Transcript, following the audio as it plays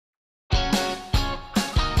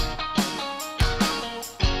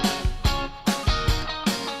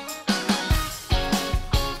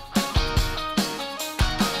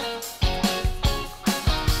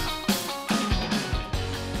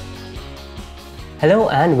Hello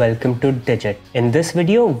and welcome to Digit. In this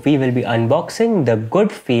video, we will be unboxing the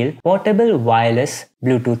Goodfeel portable wireless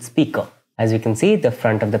Bluetooth speaker. As you can see, the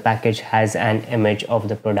front of the package has an image of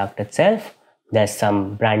the product itself. There's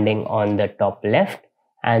some branding on the top left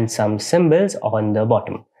and some symbols on the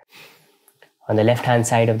bottom. On the left hand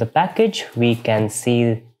side of the package, we can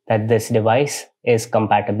see that this device is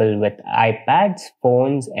compatible with iPads,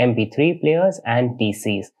 phones, MP3 players and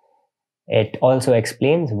PCs. It also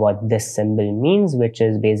explains what this symbol means, which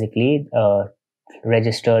is basically a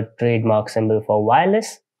registered trademark symbol for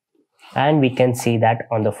wireless. And we can see that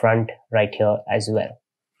on the front right here as well.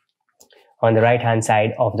 On the right hand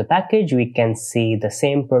side of the package, we can see the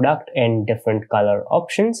same product in different color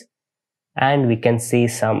options. And we can see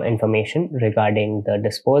some information regarding the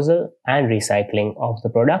disposal and recycling of the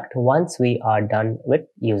product once we are done with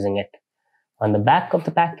using it. On the back of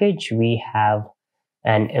the package, we have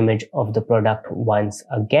an image of the product once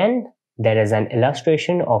again. There is an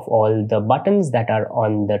illustration of all the buttons that are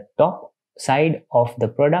on the top side of the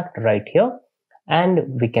product right here.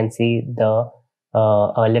 And we can see a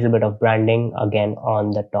little bit of branding again on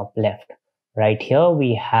the top left. Right here,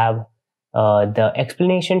 we have the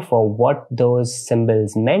explanation for what those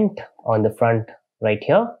symbols meant on the front right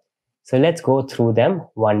here. So let's go through them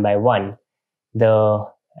one by one.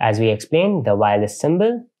 As we explained, the wireless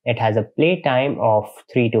symbol, it has a play time of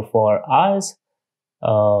 3 to 4 hours.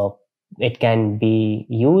 It can be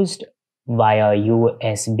used via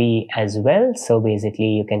USB as well. So basically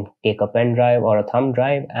you can take a pen drive or a thumb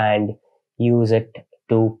drive and use it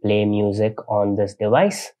to play music on this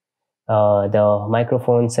device. The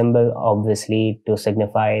microphone symbol, obviously to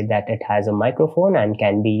signify that it has a microphone and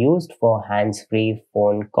can be used for hands-free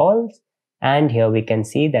phone calls. And here we can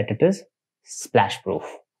see that it is splash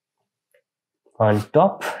proof. On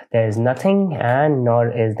top, there is nothing, and nor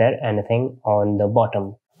is there anything on the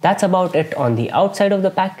bottom. That's about it on the outside of the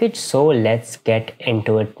package, so let's get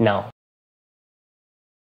into it now.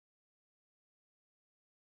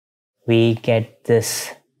 We get this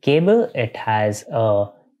cable. It has a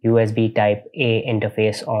USB type A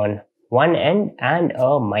interface on one end and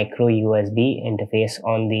a micro USB interface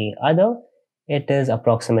on the other. It is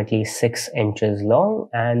approximately 6 inches long,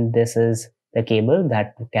 and this is the cable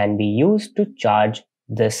that can be used to charge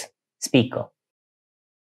this speaker.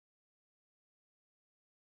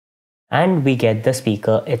 And we get the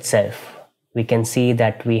speaker itself. We can see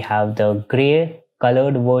that we have the gray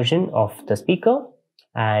colored version of the speaker,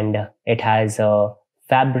 and it has a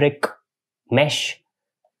fabric mesh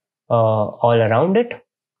all around it.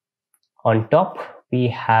 On top, we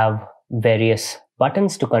have various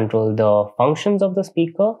buttons to control the functions of the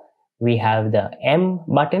speaker. We have the M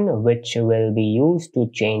button, which will be used to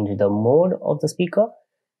change the mode of the speaker.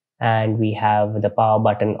 And we have the power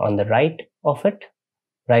button on the right of it.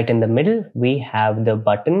 Right in the middle, we have the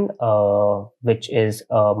button, which is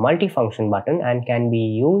a multifunction button and can be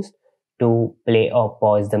used to play or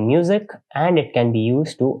pause the music. And it can be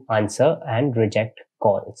used to answer and reject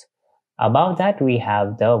calls. Above that, we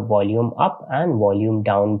have the volume up and volume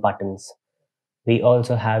down buttons. We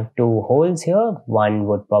also have 2 holes here. One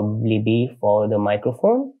would probably be for the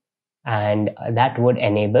microphone, and that would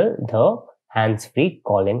enable the hands-free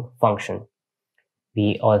calling function.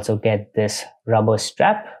 We also get this rubber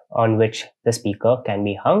strap on which the speaker can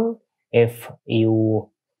be hung if you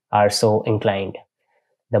are so inclined.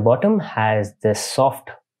 The bottom has this soft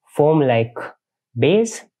foam-like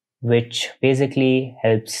base, which basically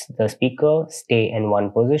helps the speaker stay in one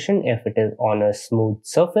position if it is on a smooth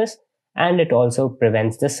surface. And it also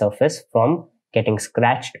prevents the surface from getting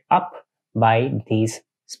scratched up by these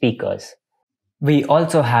speakers. We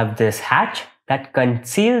also have this hatch that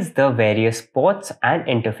conceals the various ports and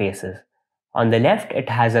interfaces. On the left, it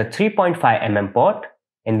has a 3.5 mm port.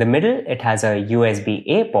 In the middle, it has a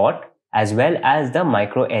USB-A port, as well as the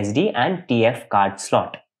micro SD and TF card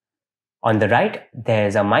slot. On the right, there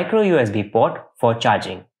is a micro USB port for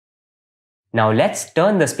charging. Now let's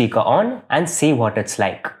turn the speaker on and see what it's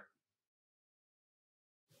like.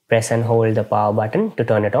 Press and hold the power button to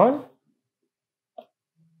turn it on.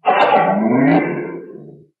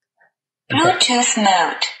 Bluetooth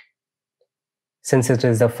mode. Since it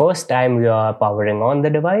is the first time we are powering on the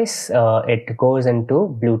device, it goes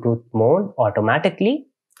into Bluetooth mode automatically.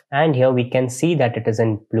 And here we can see that it is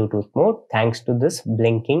in Bluetooth mode thanks to this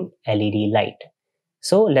blinking LED light.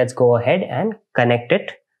 So let's go ahead and connect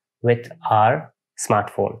it with our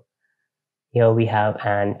smartphone. Here we have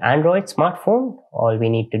an Android smartphone. All we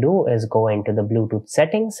need to do is go into the Bluetooth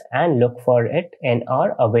settings and look for it in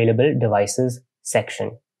our available devices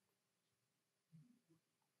section.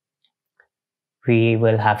 We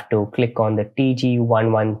will have to click on the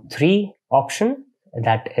TG113 option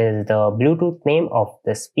that is the Bluetooth name of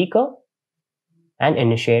the speaker, and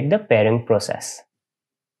initiate the pairing process.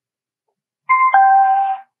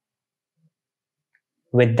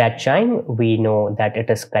 With that chime, we know that it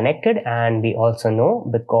is connected, and we also know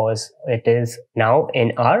because it is now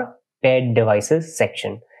in our paired devices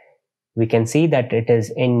section. We can see that it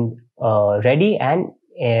is in ready and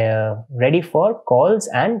ready for calls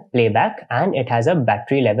and playback, and it has a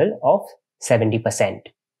battery level of 70%.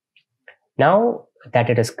 Now that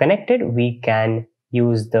it is connected, we can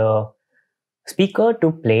use the speaker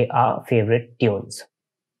to play our favorite tunes.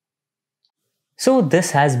 So this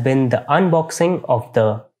has been the unboxing of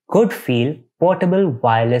the Good Feel portable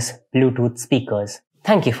wireless Bluetooth speakers.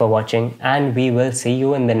 Thank you for watching, and we will see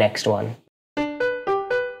you in the next one.